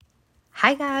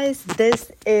Hi guys,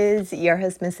 this is your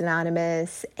host Miss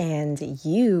Anonymous, and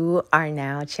you are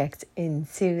now checked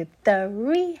into the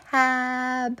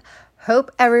rehab.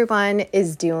 Hope everyone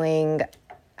is doing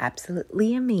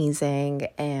absolutely amazing,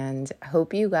 and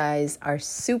hope you guys are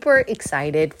super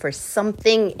excited for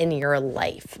something in your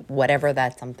life, whatever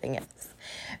that something is.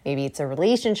 Maybe it's a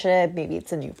relationship, maybe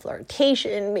it's a new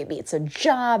flirtation, maybe it's a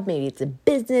job, maybe it's a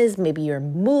business, maybe you're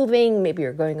moving, maybe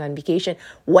you're going on vacation.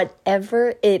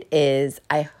 Whatever it is,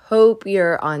 I hope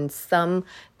you're on some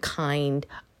kind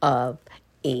of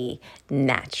a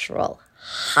natural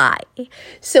high.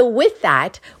 So with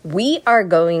that, we are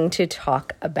going to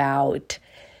talk about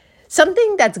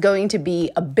something that's going to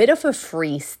be a bit of a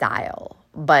freestyle,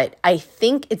 but I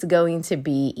think it's going to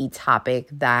be a topic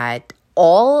that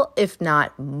all, if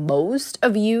not most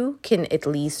of you can at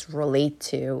least relate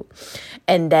to,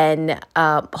 and then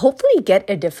hopefully get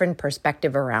a different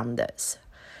perspective around this.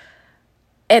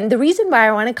 And the reason why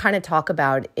I want to kind of talk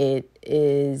about it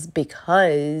is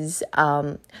because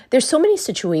there's so many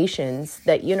situations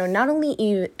that, not only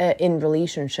in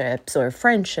relationships or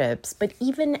friendships, but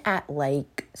even at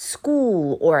like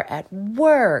school or at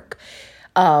work,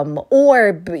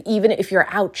 or even if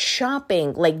you're out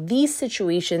shopping, like these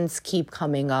situations keep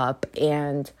coming up.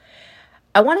 And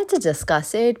I wanted to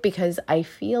discuss it because I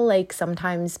feel like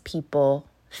sometimes people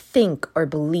think or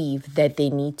believe that they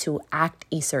need to act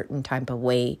a certain type of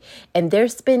way. And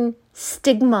there's been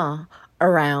stigma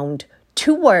around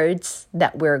two words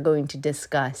that we're going to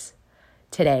discuss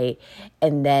today.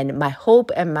 And then my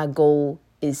hope and my goal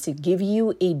is to give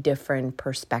you a different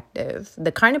perspective,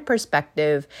 the kind of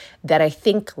perspective that I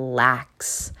think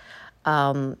lacks.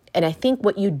 And I think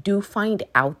what you do find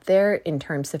out there in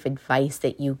terms of advice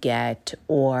that you get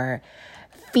or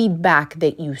feedback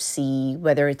that you see,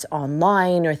 whether it's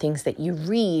online or things that you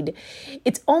read,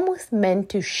 it's almost meant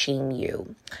to shame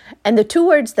you. And the two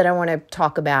words that I want to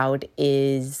talk about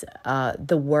is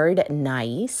the word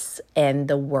nice and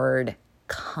the word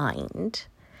kind.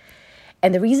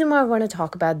 And the reason why I want to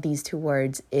talk about these two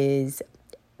words is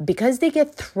because they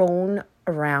get thrown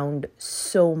around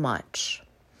so much.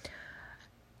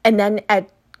 And then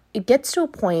it gets to a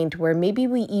point where maybe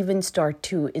we even start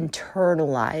to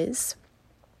internalize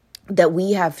that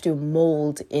we have to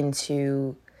mold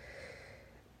into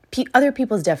other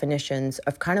people's definitions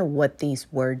of kind of what these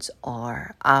words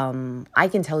are. I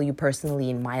can tell you personally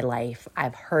in my life,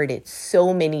 I've heard it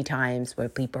so many times where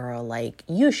people are like,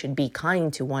 you should be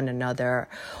kind to one another,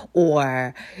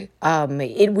 or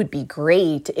it would be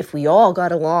great if we all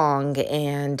got along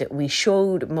and we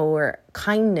showed more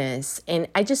kindness. And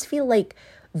I just feel like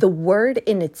the word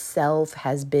in itself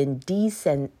has been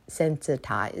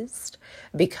desensitized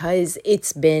because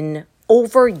it's been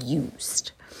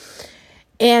overused.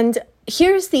 And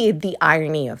here's the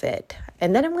irony of it.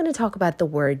 And then I'm going to talk about the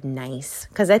word nice,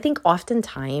 because I think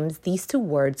oftentimes these two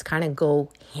words kind of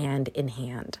go hand in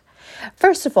hand.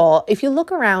 First of all, if you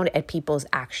look around at people's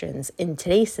actions in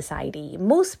today's society,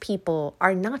 most people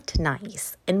are not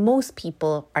nice and most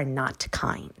people are not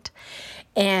kind.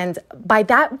 And by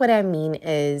that, what I mean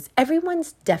is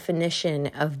everyone's definition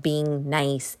of being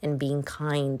nice and being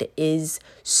kind is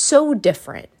so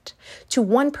different. To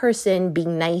one person,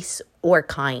 being nice or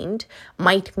kind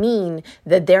might mean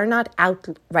that they're not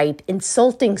outright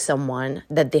insulting someone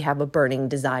that they have a burning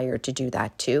desire to do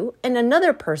that to. And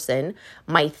another person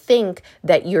might think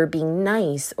that you're being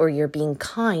nice or you're being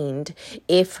kind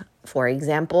if, for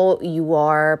example, you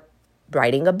are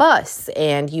riding a bus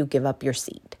and you give up your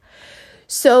seat.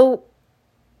 So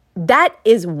that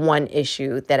is one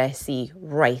issue that I see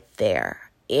right there.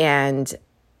 And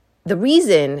the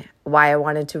reason why I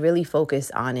wanted to really focus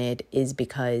on it is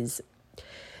because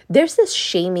there's this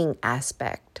shaming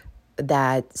aspect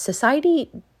that society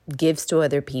gives to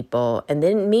other people, and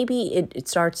then maybe it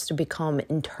starts to become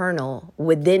internal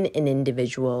within an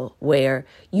individual where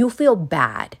you feel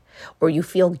bad or you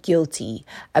feel guilty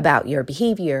about your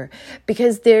behavior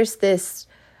because there's this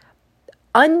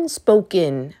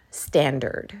unspoken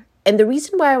standard. And the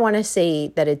reason why I want to say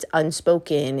that it's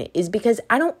unspoken is because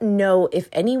I don't know if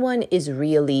anyone is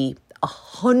really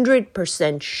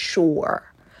 100% sure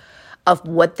of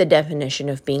what the definition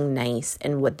of being nice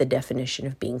and what the definition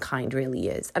of being kind really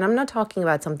is. And I'm not talking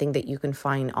about something that you can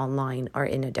find online or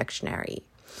in a dictionary.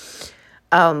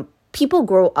 People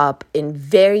grow up in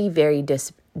very, very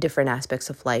different aspects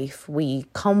of life. We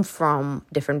come from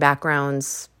different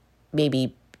backgrounds,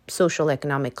 maybe social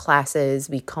economic classes.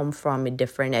 We come from a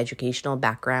different educational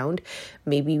background.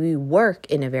 Maybe we work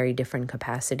in a very different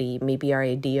capacity. Maybe our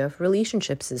idea of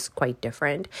relationships is quite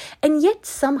different. And yet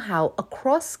somehow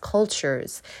across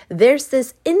cultures, there's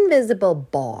this invisible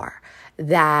bar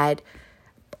that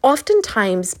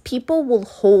oftentimes people will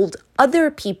hold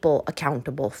other people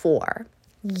accountable for.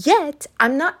 Yet,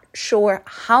 I'm not sure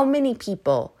how many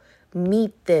people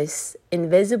meet this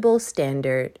invisible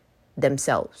standard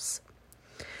themselves.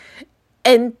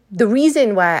 And the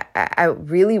reason why I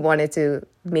really wanted to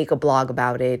make a blog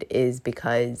about it is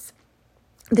because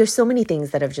there's so many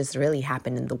things that have just really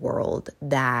happened in the world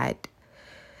that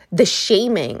the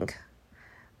shaming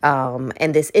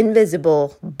and this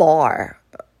invisible bar,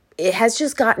 it has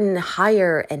just gotten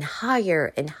higher and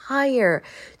higher and higher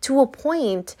to a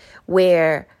point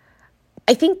where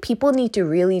I think people need to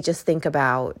really just think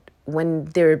about when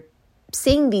they're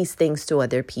saying these things to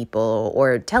other people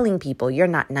or telling people you're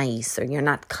not nice or you're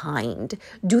not kind,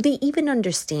 do they even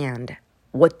understand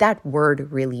what that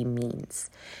word really means?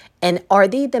 And are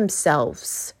they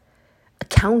themselves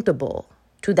accountable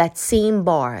to that same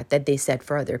bar that they set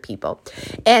for other people?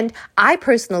 And I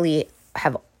personally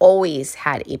have always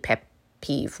had a pet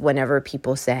peeve whenever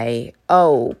people say,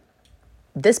 oh,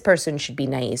 this person should be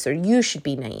nice or you should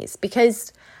be nice.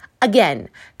 Because again,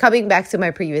 coming back to my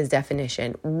previous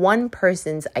definition, one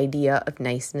person's idea of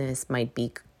niceness might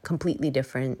be completely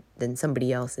different than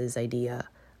somebody else's idea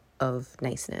of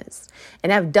niceness.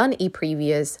 And I've done a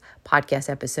previous podcast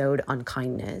episode on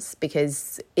kindness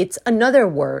because it's another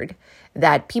word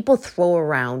that people throw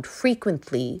around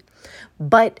frequently,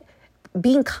 but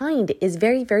being kind is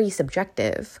very, very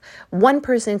subjective. One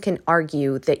person can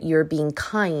argue that you're being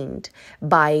kind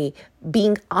by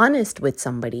being honest with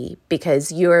somebody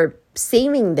because you're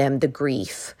saving them the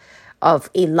grief of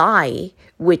a lie,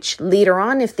 which later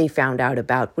on, if they found out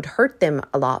about, would hurt them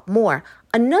a lot more.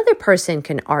 Another person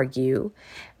can argue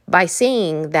by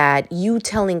saying that you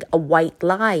telling a white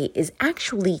lie is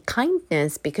actually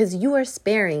kindness because you are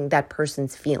sparing that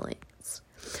person's feelings.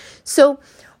 So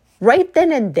right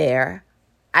then and there,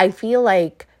 I feel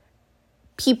like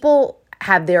people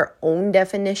have their own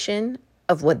definition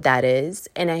of what that is.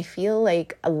 And I feel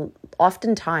like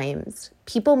oftentimes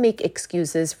people make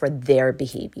excuses for their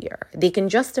behavior. They can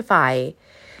justify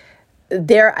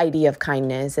their idea of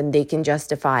kindness and they can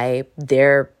justify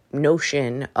their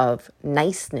notion of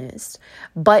niceness.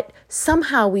 But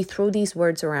somehow we throw these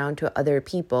words around to other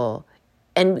people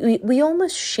and we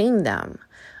almost shame them.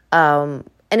 And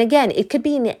again, it could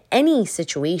be in any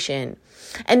situation.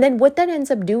 And then what that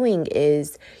ends up doing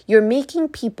is you're making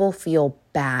people feel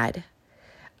bad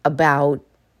about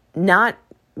not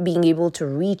being able to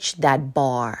reach that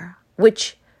bar,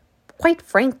 which quite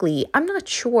frankly, I'm not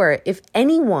sure if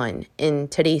anyone in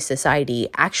today's society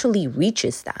actually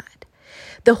reaches that.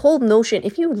 The whole notion,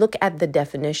 if you look at the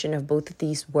definition of both of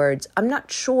these words, I'm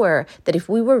not sure that if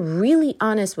we were really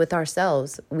honest with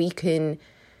ourselves, we can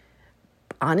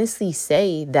honestly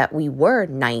say that we were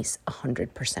nice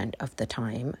 100% of the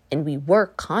time and we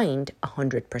were kind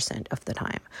 100% of the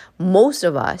time. Most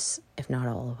of us, if not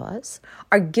all of us,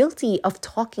 are guilty of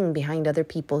talking behind other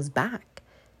people's back.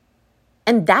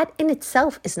 And that in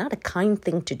itself is not a kind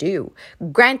thing to do.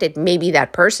 Granted, maybe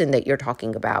that person that you're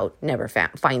talking about never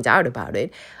finds out about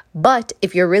it. But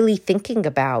if you're really thinking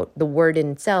about the word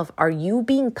in itself, are you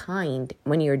being kind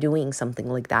when you're doing something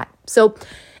like that? So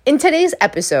in today's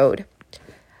episode,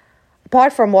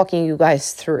 apart from walking you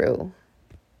guys through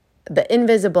the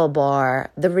invisible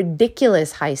bar, the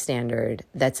ridiculous high standard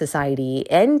that society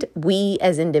and we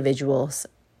as individuals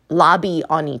lobby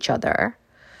on each other,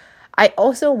 I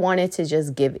also wanted to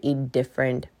just give a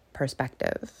different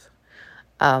perspective.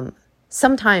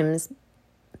 Sometimes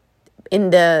in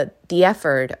the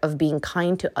effort of being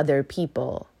kind to other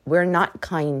people, we're not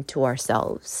kind to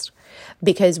ourselves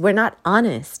because we're not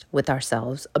honest with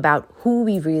ourselves about who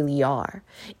we really are.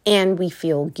 And we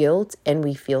feel guilt and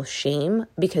we feel shame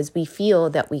because we feel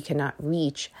that we cannot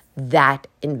reach that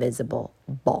invisible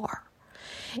bar.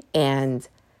 And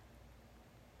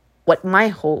what my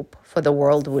hope for the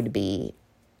world would be,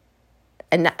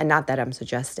 and not that I'm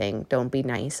suggesting don't be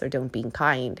nice or don't be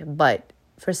kind, but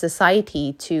for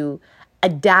society to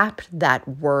adapt that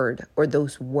word or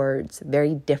those words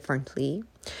very differently,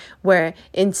 where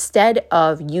instead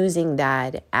of using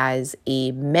that as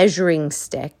a measuring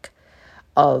stick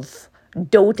of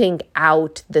doting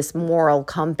out this moral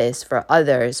compass for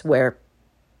others, where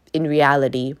in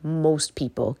reality, most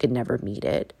people can never meet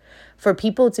it, for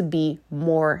people to be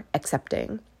more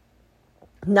accepting,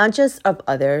 not just of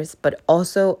others, but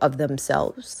also of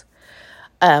themselves.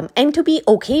 And to be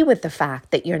okay with the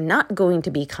fact that you're not going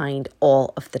to be kind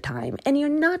all of the time and you're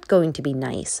not going to be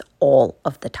nice all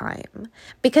of the time.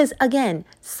 Because again,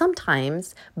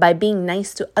 sometimes by being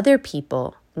nice to other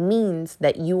people, means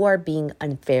that you are being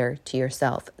unfair to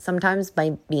yourself. Sometimes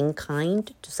by being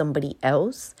kind to somebody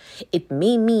else, it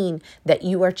may mean that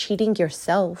you are cheating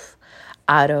yourself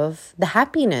out of the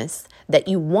happiness that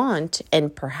you want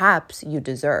and perhaps you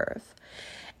deserve.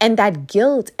 And that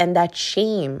guilt and that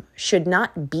shame should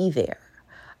not be there.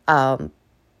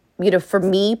 For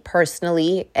me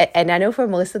personally, and I know for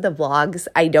most of the vlogs,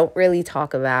 I don't really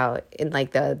talk about in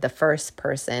like the first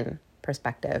person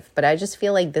perspective, but I just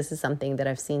feel like this is something that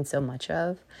I've seen so much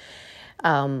of.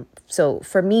 So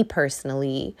for me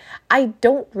personally, I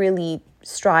don't really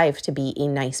strive to be a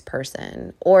nice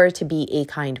person or to be a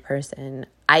kind person.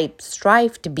 I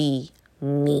strive to be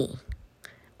me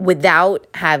without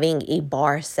having a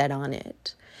bar set on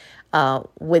it,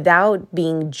 without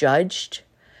being judged,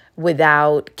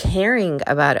 without caring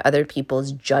about other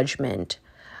people's judgment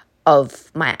of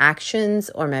my actions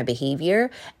or my behavior.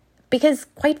 Because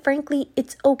quite frankly,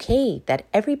 it's okay that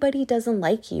everybody doesn't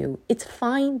like you. It's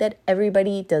fine that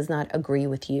everybody does not agree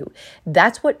with you.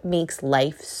 That's what makes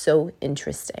life so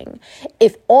interesting.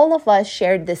 If all of us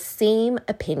shared the same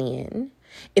opinion,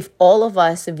 if all of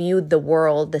us viewed the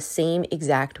world the same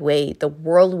exact way, the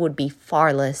world would be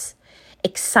far less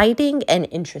exciting and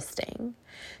interesting.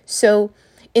 So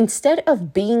instead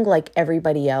of being like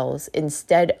everybody else,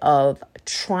 instead of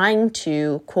trying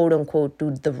to quote unquote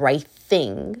do the right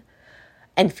thing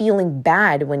and feeling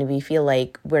bad when we feel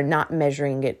like we're not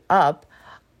measuring it up,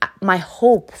 my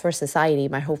hope for society,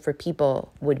 my hope for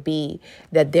people would be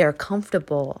that they're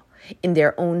comfortable in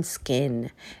their own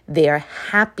skin. They are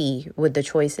happy with the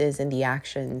choices and the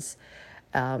actions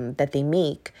that they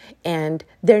make. And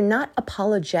they're not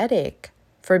apologetic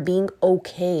for being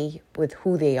okay with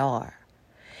who they are.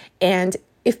 And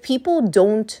if people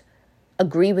don't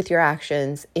agree with your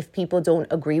actions, if people don't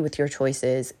agree with your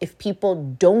choices, if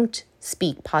people don't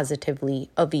speak positively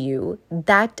of you,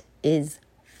 that is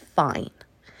fine.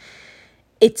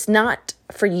 It's not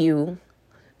for you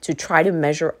to try to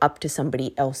measure up to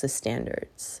somebody else's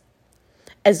standards.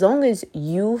 As long as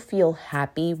you feel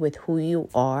happy with who you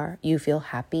are, you feel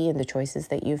happy in the choices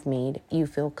that you've made, you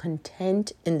feel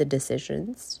content in the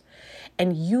decisions,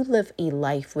 and you live a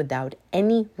life without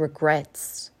any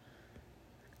regrets,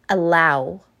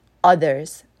 allow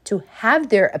others to have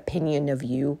their opinion of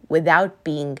you without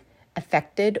being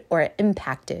affected or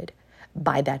impacted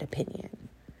by that opinion.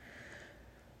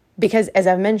 Because as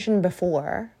I've mentioned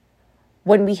before,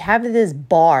 when we have this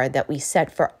bar that we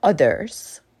set for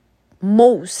others,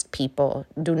 most people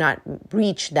do not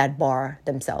reach that bar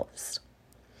themselves.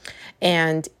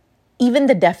 And even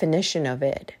the definition of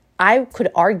it, I could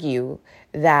argue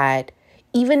that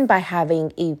even by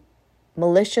having a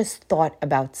malicious thought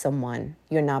about someone,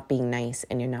 you're not being nice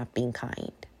and you're not being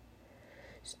kind.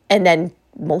 And then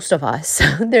most of us,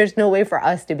 there's no way for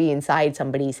us to be inside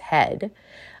somebody's head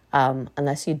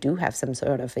unless you do have some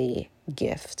sort of a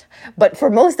gift. But for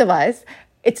most of us,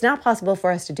 it's not possible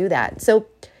for us to do that. So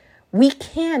we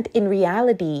can't, in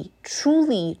reality,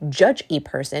 truly judge a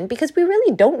person because we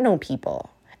really don't know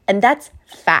people. And that's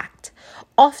fact.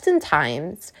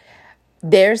 Oftentimes,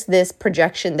 there's this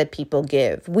projection that people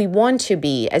give. We want to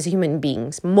be, as human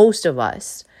beings, most of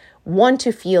us want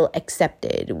to feel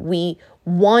accepted. We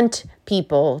want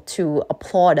people to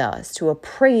applaud us, to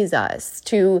appraise us,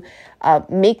 to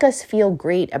make us feel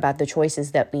great about the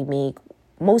choices that we make.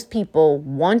 Most people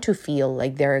want to feel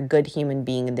like they're a good human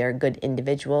being and they're a good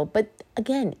individual. But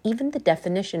again, even the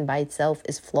definition by itself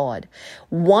is flawed.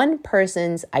 One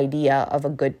person's idea of a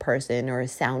good person or a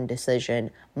sound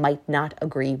decision might not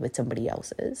agree with somebody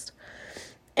else's.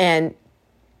 And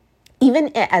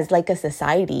even as like a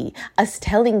society, us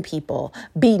telling people,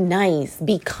 be nice,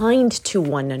 be kind to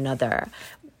one another.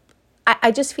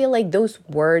 I just feel like those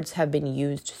words have been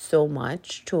used so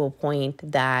much to a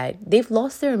point that they've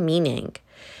lost their meaning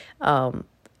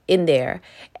in there.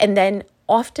 And then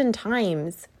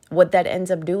oftentimes what that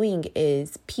ends up doing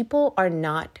is people are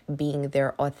not being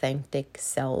their authentic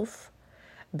self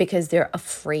because they're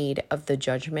afraid of the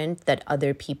judgment that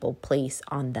other people place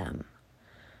on them.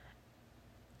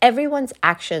 Everyone's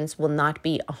actions will not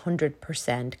be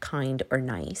 100% kind or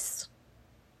nice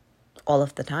all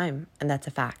of the time, and that's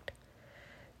a fact.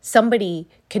 Somebody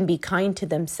can be kind to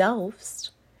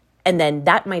themselves, and then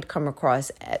that might come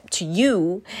across to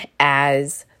you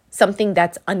as something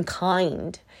that's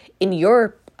unkind in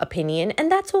your opinion,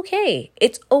 and that's okay.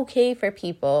 It's okay for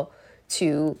people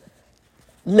to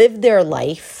live their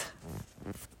life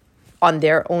on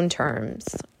their own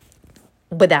terms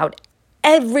without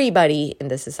everybody in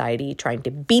the society trying to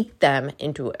beat them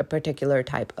into a particular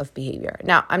type of behavior.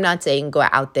 Now, I'm not saying go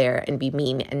out there and be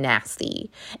mean and nasty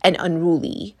and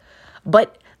unruly,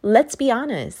 but let's be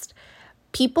honest.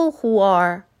 People who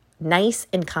are nice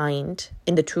and kind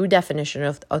in the true definition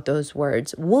of those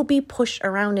words will be pushed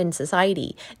around in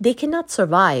society. They cannot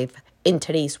survive in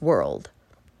today's world.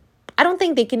 I don't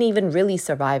think they can even really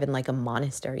survive in like a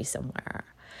monastery somewhere,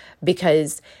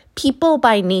 because people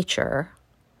by nature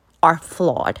are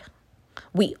flawed.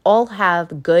 We all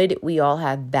have good, we all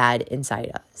have bad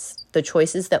inside us. The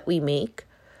choices that we make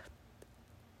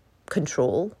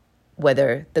control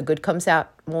whether the good comes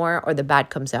out more or the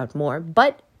bad comes out more.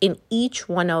 But in each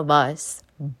one of us,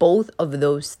 both of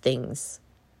those things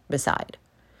reside.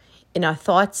 In our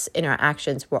thoughts, in our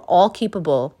actions, we're all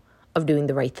capable of doing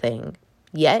the right thing.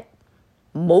 Yet,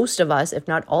 most of us, if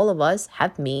not all of us,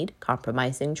 have made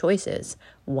compromising choices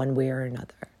one way or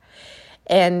another.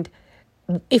 And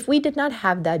if we did not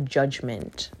have that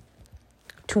judgment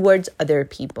towards other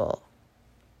people,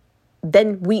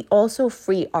 then we also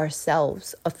free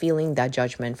ourselves of feeling that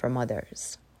judgment from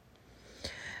others.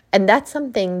 And that's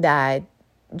something that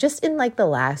just in like the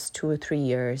last 2 or 3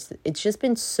 years, it's just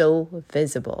been so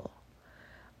visible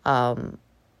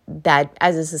that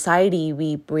as a society,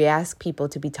 we ask people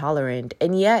to be tolerant.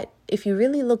 And yet, if you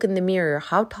really look in the mirror,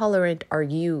 how tolerant are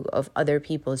you of other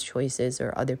people's choices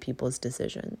or other people's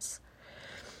decisions?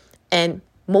 And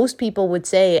most people would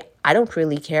say, I don't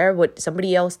really care what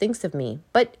somebody else thinks of me.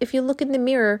 But if you look in the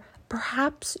mirror,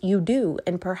 perhaps you do.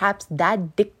 And perhaps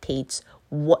that dictates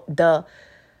what the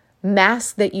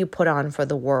mask that you put on for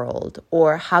the world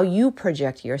or how you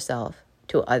project yourself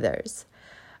to others.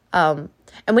 And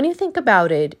when you think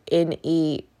about it in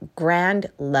a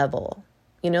grand level,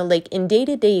 like in day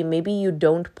to day, maybe you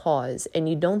don't pause and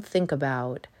you don't think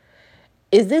about,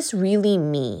 is this really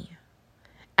me?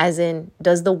 As in,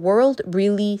 does the world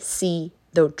really see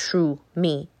the true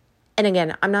me? And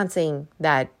again, I'm not saying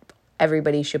that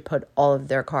everybody should put all of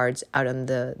their cards out on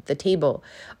the table,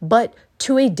 but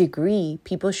to a degree,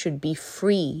 people should be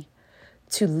free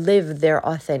to live their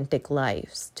authentic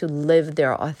lives, to live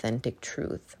their authentic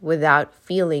truth without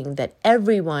feeling that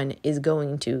everyone is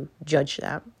going to judge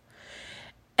them.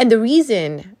 And the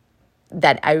reason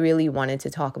that I really wanted to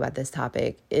talk about this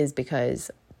topic is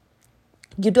because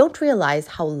you don't realize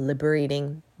how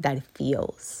liberating that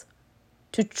feels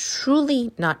to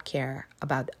truly not care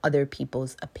about other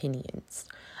people's opinions,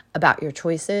 about your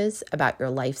choices, about your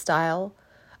lifestyle,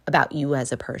 about you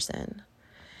as a person.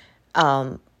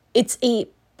 It's a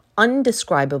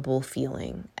undescribable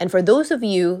feeling. And for those of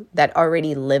you that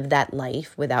already live that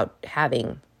life without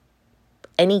having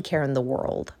any care in the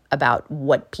world about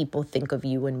what people think of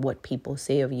you and what people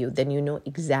say of you, then you know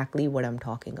exactly what I'm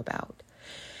talking about.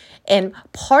 And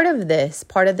part of this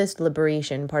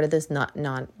liberation, part of this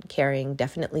not caring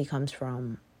definitely comes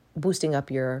from boosting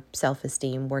up your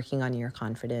self-esteem, working on your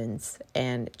confidence,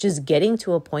 and just getting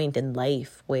to a point in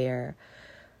life where,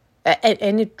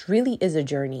 and it really is a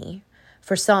journey.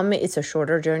 For some, it's a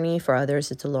shorter journey. For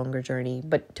others, it's a longer journey.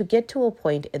 But to get to a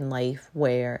point in life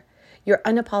where you're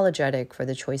unapologetic for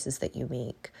the choices that you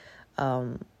make,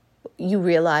 you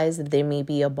realize that there may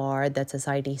be a bar that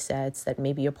society sets, that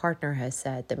maybe your partner has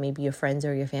set, that maybe your friends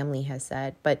or your family has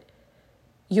set, but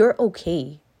you're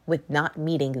okay with not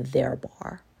meeting their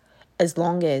bar as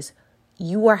long as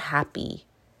you are happy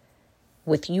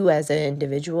with you as an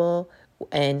individual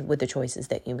and with the choices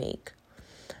that you make.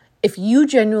 If you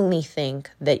genuinely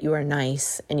think that you are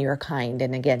nice and you're kind,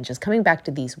 and again, just coming back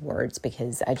to these words,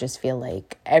 because I just feel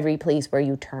like every place where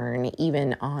you turn,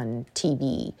 even on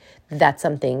TV, that's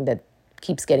something that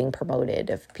keeps getting promoted,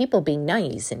 of people being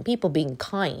nice and people being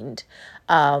kind.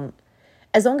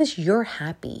 As long as you're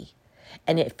happy,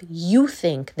 and if you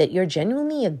think that you're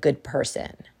genuinely a good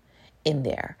person in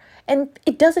there, and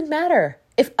it doesn't matter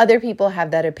if other people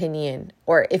have that opinion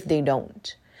or if they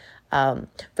don't.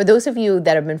 For those of you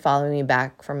that have been following me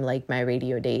back from like my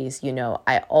radio days,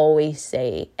 I always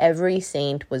say every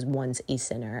saint was once a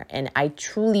sinner. And I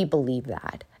truly believe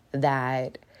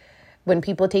that when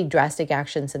people take drastic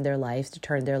actions in their lives to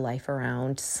turn their life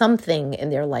around, something in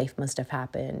their life must have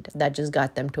happened that just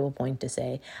got them to a point to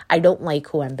say, I don't like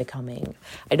who I'm becoming.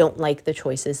 I don't like the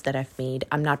choices that I've made.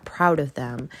 I'm not proud of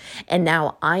them. And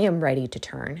now I am ready to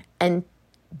turn. And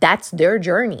that's their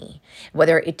journey.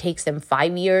 Whether it takes them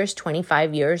 5 years,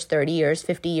 25 years, 30 years,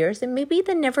 50 years, and maybe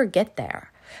they never get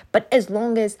there. But as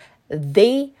long as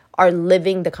they are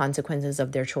living the consequences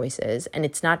of their choices and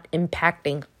it's not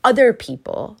impacting other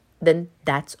people, then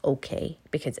that's okay,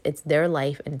 because it's their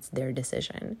life and it's their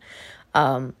decision.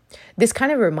 This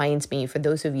kind of reminds me, for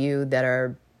those of you that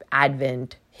are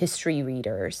Advent history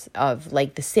readers, of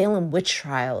like the Salem witch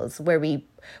trials, where we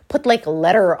put like a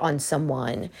letter on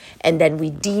someone and then we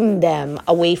deem them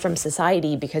away from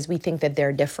society because we think that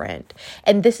they're different.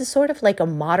 And this is sort of like a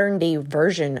modern day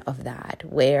version of that,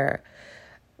 where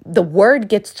the word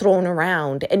gets thrown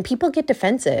around and people get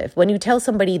defensive when you tell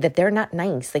somebody that they're not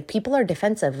nice. Like, people are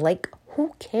defensive. Like,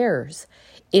 who cares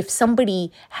if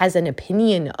somebody has an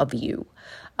opinion of you?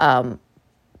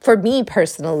 For me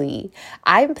personally,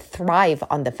 I thrive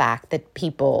on the fact that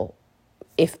people,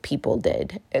 if people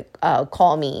did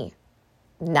call me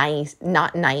nice,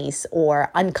 not nice, or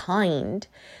unkind,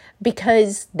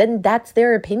 because then that's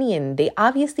their opinion. They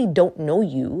obviously don't know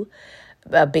you.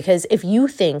 Because if you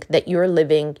think that you're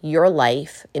living your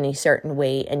life in a certain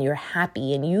way and you're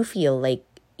happy and you feel like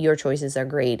your choices are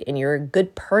great and you're a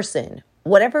good person,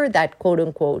 whatever that quote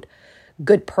unquote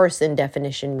good person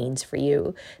definition means for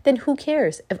you, then who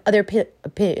cares if other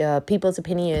people's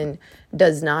opinion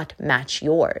does not match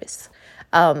yours?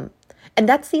 And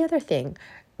that's the other thing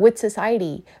with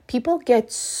society. People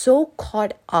get so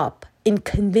caught up in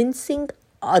convincing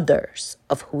others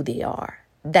of who they are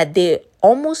that they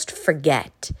almost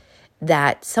forget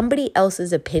that somebody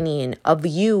else's opinion of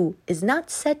you is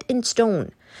not set in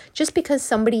stone. Just because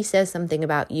somebody says something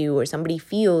about you or somebody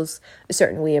feels a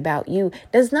certain way about you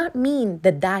does not mean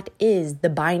that that is the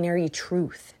binary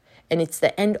truth and it's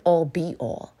the end all be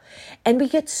all. And we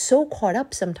get so caught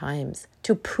up sometimes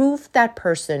to prove that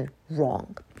person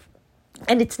wrong.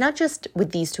 And it's not just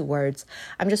with these two words.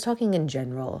 I'm just talking in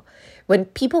general. When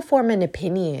people form an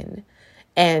opinion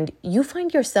and you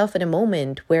find yourself in a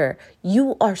moment where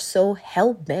you are so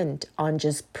hell-bent on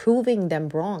just proving them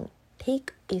wrong,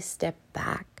 take a step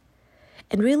back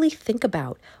and really think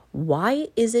about, why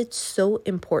is it so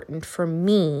important for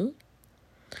me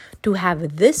to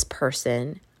have this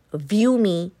person view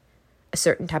me a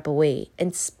certain type of way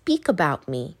and speak about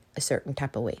me a certain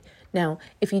type of way? Now,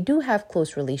 if you do have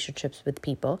close relationships with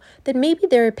people, then maybe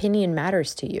their opinion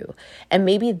matters to you. And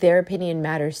maybe their opinion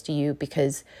matters to you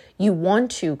because you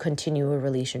want to continue a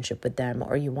relationship with them,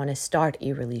 or you want to start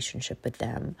a relationship with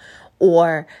them.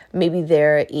 Or maybe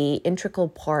they're an integral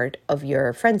part of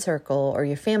your friend circle or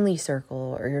your family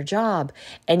circle or your job,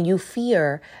 and you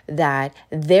fear that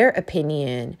their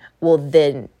opinion will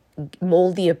then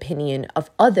mold the opinion of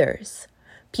others,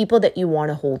 people that you want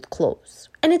to hold close.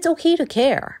 And it's okay to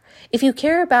care. If you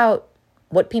care about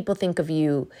what people think of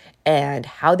you and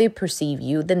how they perceive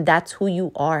you, then that's who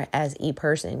you are as a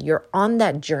person. You're on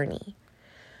that journey.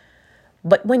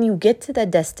 But when you get to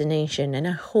that destination, and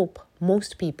I hope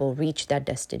most people reach that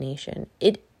destination,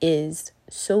 it is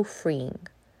so freeing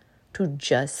to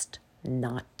just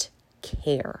not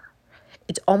care.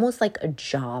 It's almost like a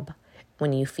job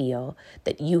when you feel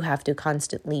that you have to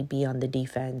constantly be on the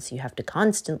defense. You have to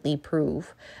constantly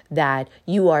prove that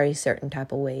you are a certain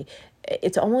type of way.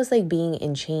 It's almost like being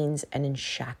in chains and in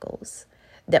shackles,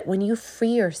 that when you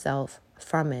free yourself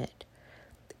from it,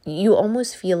 you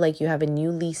almost feel like you have a new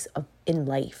lease in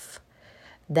life,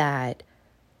 that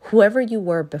whoever you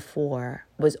were before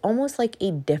was almost like a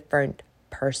different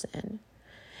person.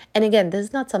 And again, this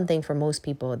is not something for most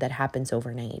people that happens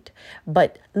overnight,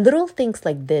 but little things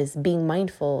like this, being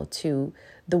mindful to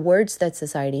the words that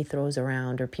society throws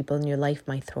around or people in your life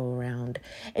might throw around,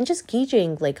 and just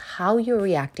gauging like how you're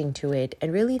reacting to it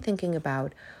and really thinking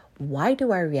about, why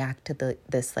do I react to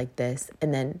this like this?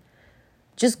 And then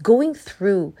just going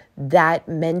through that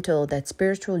mental, that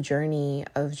spiritual journey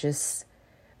of just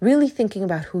really thinking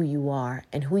about who you are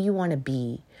and who you want to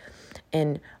be,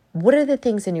 and what are the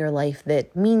things in your life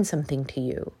that mean something to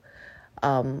you?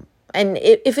 And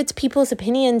if it's people's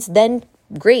opinions, then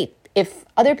great. If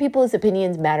other people's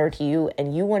opinions matter to you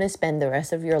and you want to spend the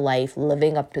rest of your life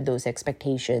living up to those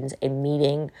expectations and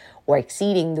meeting or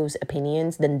exceeding those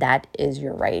opinions, then that is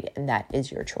your right and that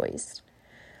is your choice.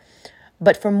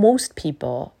 But for most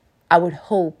people, I would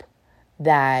hope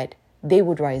that they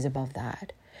would rise above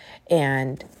that.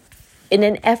 And in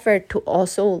an effort to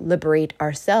also liberate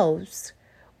ourselves,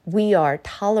 we are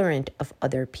tolerant of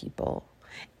other people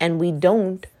and we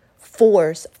don't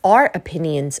force our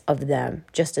opinions of them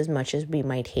just as much as we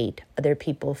might hate other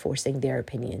people forcing their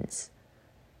opinions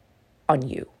on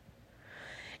you.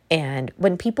 And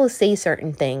when people say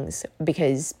certain things,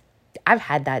 because I've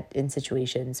had that in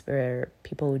situations where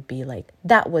people would be like,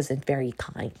 that wasn't very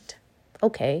kind.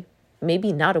 Okay,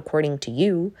 maybe not according to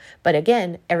you, but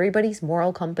again, everybody's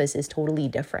moral compass is totally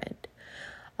different.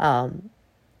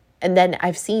 And then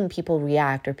I've seen people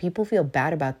react, or people feel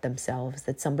bad about themselves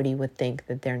that somebody would think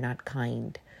that they're not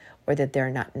kind or that they're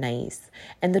not nice,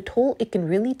 and the toll it can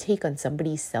really take on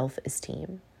somebody's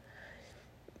self-esteem.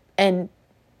 And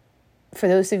for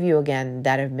those of you, again,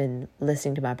 that have been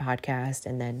listening to my podcast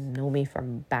and then know me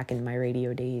from back in my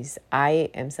radio days, I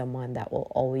am someone that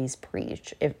will always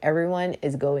preach. If everyone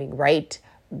is going right,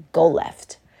 go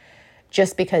left.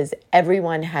 Just because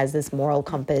everyone has this moral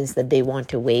compass that they want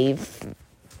to wave,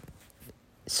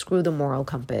 screw the moral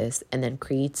compass and then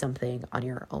create something on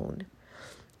your own.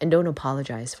 And don't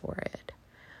apologize for it.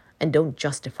 And don't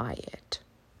justify it.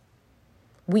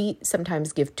 We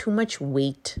sometimes give too much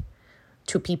weight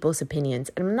to people's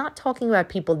opinions. And I'm not talking about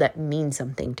people that mean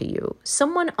something to you.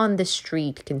 Someone on the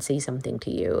street can say something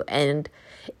to you. And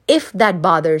if that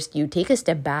bothers you, take a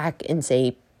step back and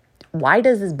say, why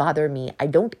does this bother me? I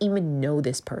don't even know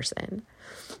this person.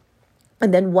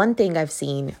 And then one thing I've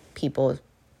seen people,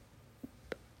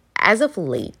 as of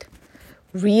late,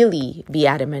 really be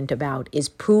adamant about is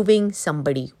proving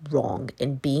somebody wrong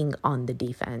and being on the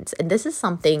defense. And this is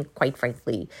something, quite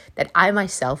frankly, that I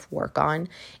myself work on,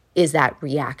 is that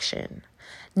reaction.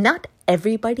 Not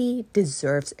everybody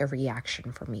deserves a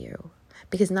reaction from you,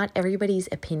 because not everybody's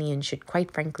opinion should,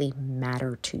 quite frankly,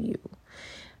 matter to you.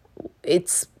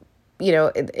 It's,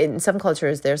 in some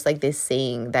cultures, there's like this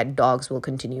saying that dogs will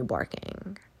continue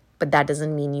barking, but that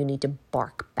doesn't mean you need to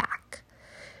bark back.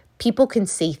 People can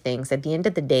say things. At the end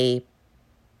of the day,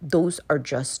 those are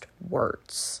just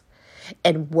words.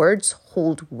 And words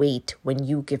hold weight when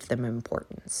you give them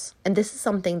importance. And this is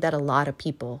something that a lot of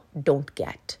people don't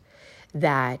get.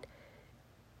 That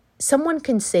someone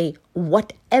can say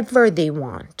whatever they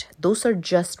want. Those are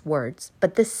just words.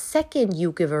 But the second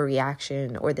you give a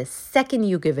reaction or the second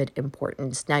you give it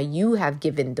importance, now you have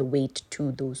given the weight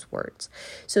to those words.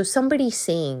 So somebody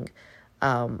saying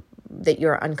that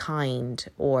you're unkind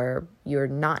or you're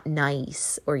not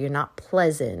nice or you're not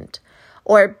pleasant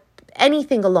or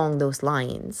anything along those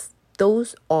lines,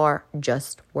 those are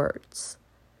just words.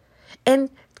 And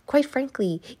quite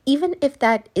frankly, even if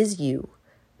that is you,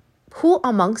 who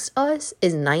amongst us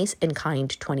is nice and kind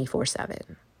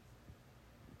 24/7?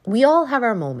 We all have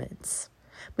our moments.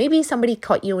 Maybe somebody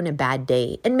caught you in a bad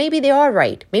day, and maybe they are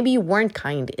right. Maybe you weren't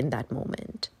kind in that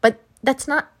moment. But that's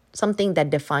not something that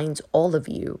defines all of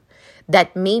you.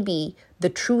 That may be the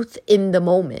truth in the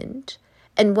moment.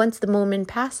 And once the moment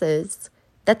passes,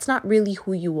 that's not really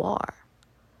who you are.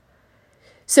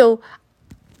 So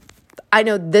I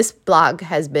know this blog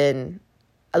has been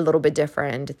a little bit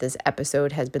different. This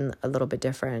episode has been a little bit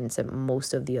different than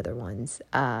most of the other ones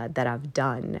that I've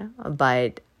done.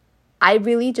 But I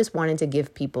really just wanted to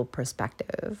give people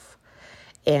perspective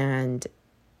and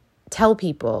tell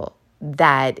people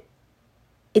that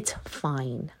it's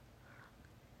fine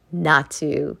not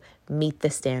to meet the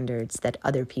standards that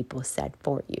other people set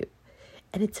for you.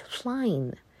 And it's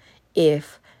fine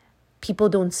if people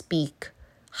don't speak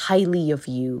highly of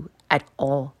you at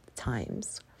all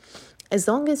times. As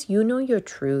long as you know your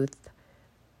truth,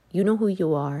 you know who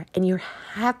you are, and you're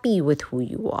happy with who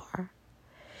you are.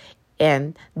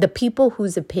 And the people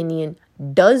whose opinion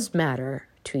does matter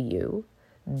to you,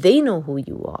 they know who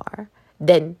you are,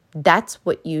 then that's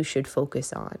what you should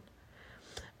focus on.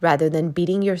 Rather than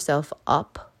beating yourself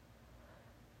up,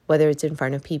 whether it's in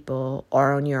front of people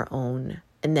or on your own,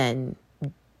 and then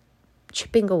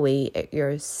chipping away at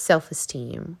your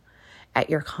self-esteem, at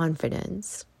your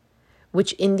confidence,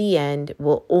 which in the end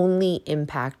will only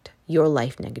impact your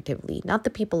life negatively, not the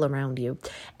people around you.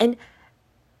 And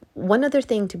one other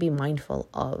thing to be mindful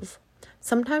of,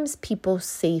 sometimes people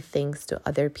say things to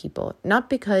other people, not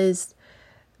because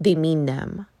they mean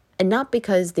them, and not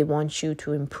because they want you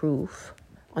to improve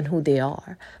on who they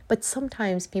are, but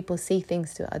sometimes people say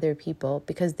things to other people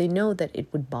because they know that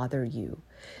it would bother you.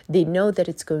 They know that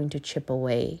it's going to chip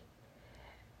away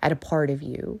at a part of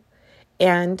you,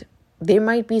 and there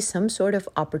might be some sort of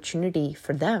opportunity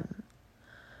for them.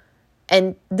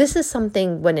 And this is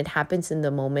something, when it happens in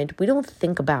the moment, we don't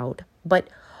think about, but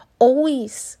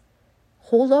always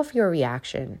hold off your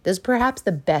reaction. This is perhaps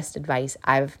the best advice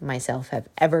I've myself have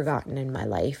ever gotten in my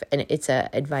life. And it's a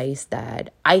advice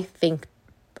that I think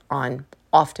on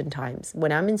oftentimes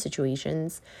when I'm in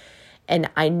situations and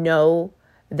I know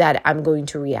that I'm going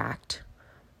to react,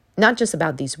 not just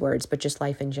about these words, but just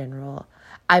life in general.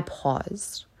 I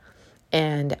pause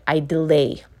and I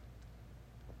delay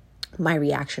my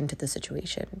reaction to the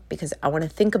situation because I want to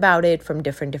think about it from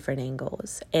different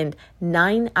angles. And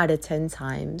 9 out of 10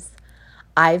 times,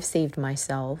 I've saved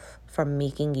myself from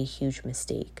making a huge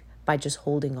mistake by just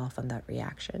holding off on that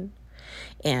reaction.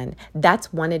 And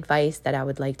that's one advice that I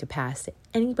would like to pass to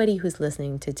anybody who's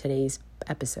listening to today's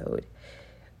episode.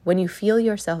 When you feel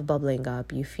yourself bubbling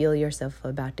up, you feel yourself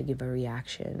about to give a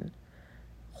reaction,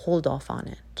 hold off on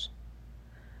it.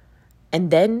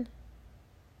 And then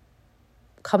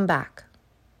come back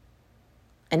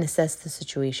and assess the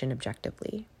situation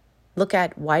objectively. Look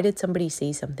at, why did somebody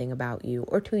say something about you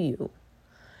or to you?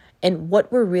 And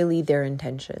what were really their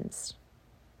intentions?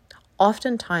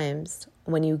 Oftentimes,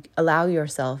 when you allow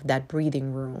yourself that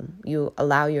breathing room, you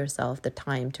allow yourself the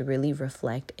time to really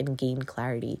reflect and gain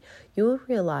clarity, you will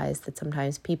realize that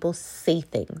sometimes people say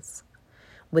things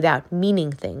without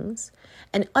meaning things.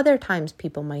 And other times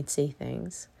people might say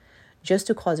things just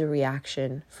to cause a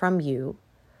reaction from you,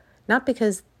 not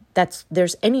because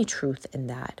there's any truth in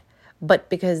that, but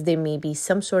because there may be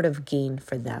some sort of gain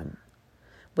for them.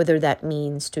 Whether that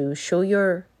means to show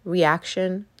your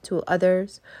reaction to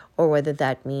others, or whether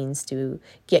that means to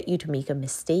get you to make a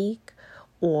mistake,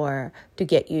 or to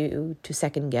get you to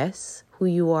second guess who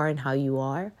you are and how you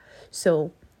are.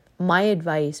 So my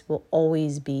advice will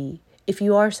always be, if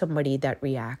you are somebody that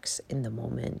reacts in the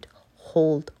moment,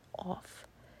 hold off.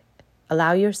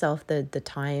 Allow yourself the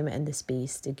time and the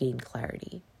space to gain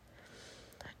clarity.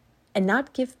 And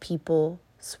not give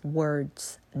people's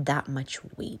words that much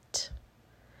weight.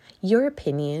 Your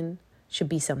opinion should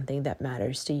be something that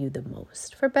matters to you the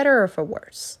most, for better or for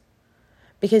worse.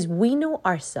 Because we know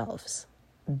ourselves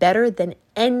better than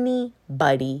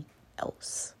anybody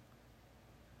else.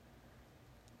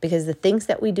 Because the things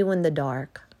that we do in the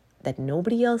dark that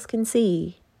nobody else can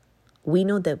see, we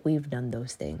know that we've done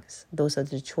those things. Those are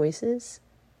the choices.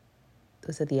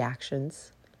 Those are the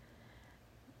actions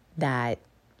that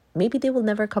maybe they will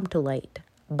never come to light.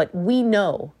 But we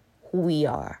know who we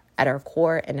are at our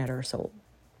core and at our soul.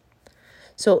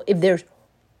 So if there's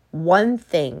one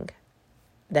thing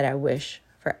that I wish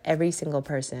for every single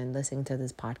person listening to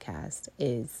this podcast,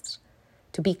 is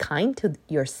to be kind to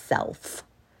yourself,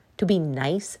 to be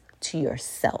nice to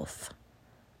yourself.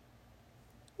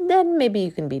 Then maybe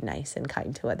you can be nice and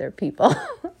kind to other people.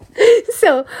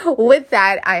 So with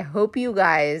that, I hope you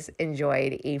guys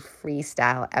enjoyed a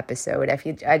freestyle episode.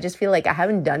 I just feel like I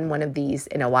haven't done one of these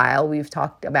in a while. We've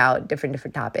talked about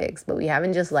different topics, but we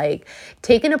haven't just like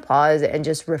taken a pause and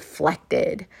just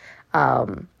reflected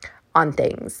on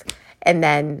things. And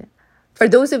then for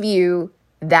those of you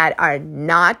that are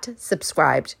not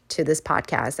subscribed to this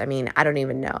podcast, I mean, I don't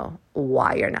even know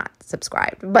why you're not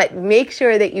subscribed, but make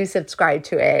sure that you subscribe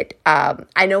to it.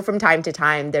 I know from time to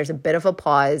time, there's a bit of a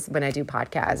pause when I do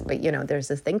podcasts, but there's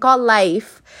this thing called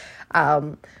life,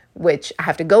 which I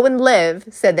have to go and live.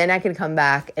 So then I can come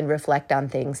back and reflect on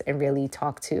things and really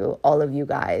talk to all of you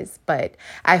guys. But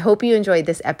I hope you enjoyed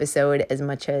this episode as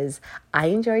much as I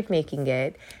enjoyed making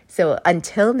it. So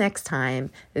until next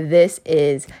time, this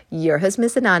is your host,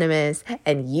 Miss Anonymous,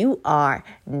 and you are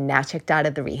now checked out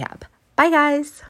of the rehab. Bye, guys.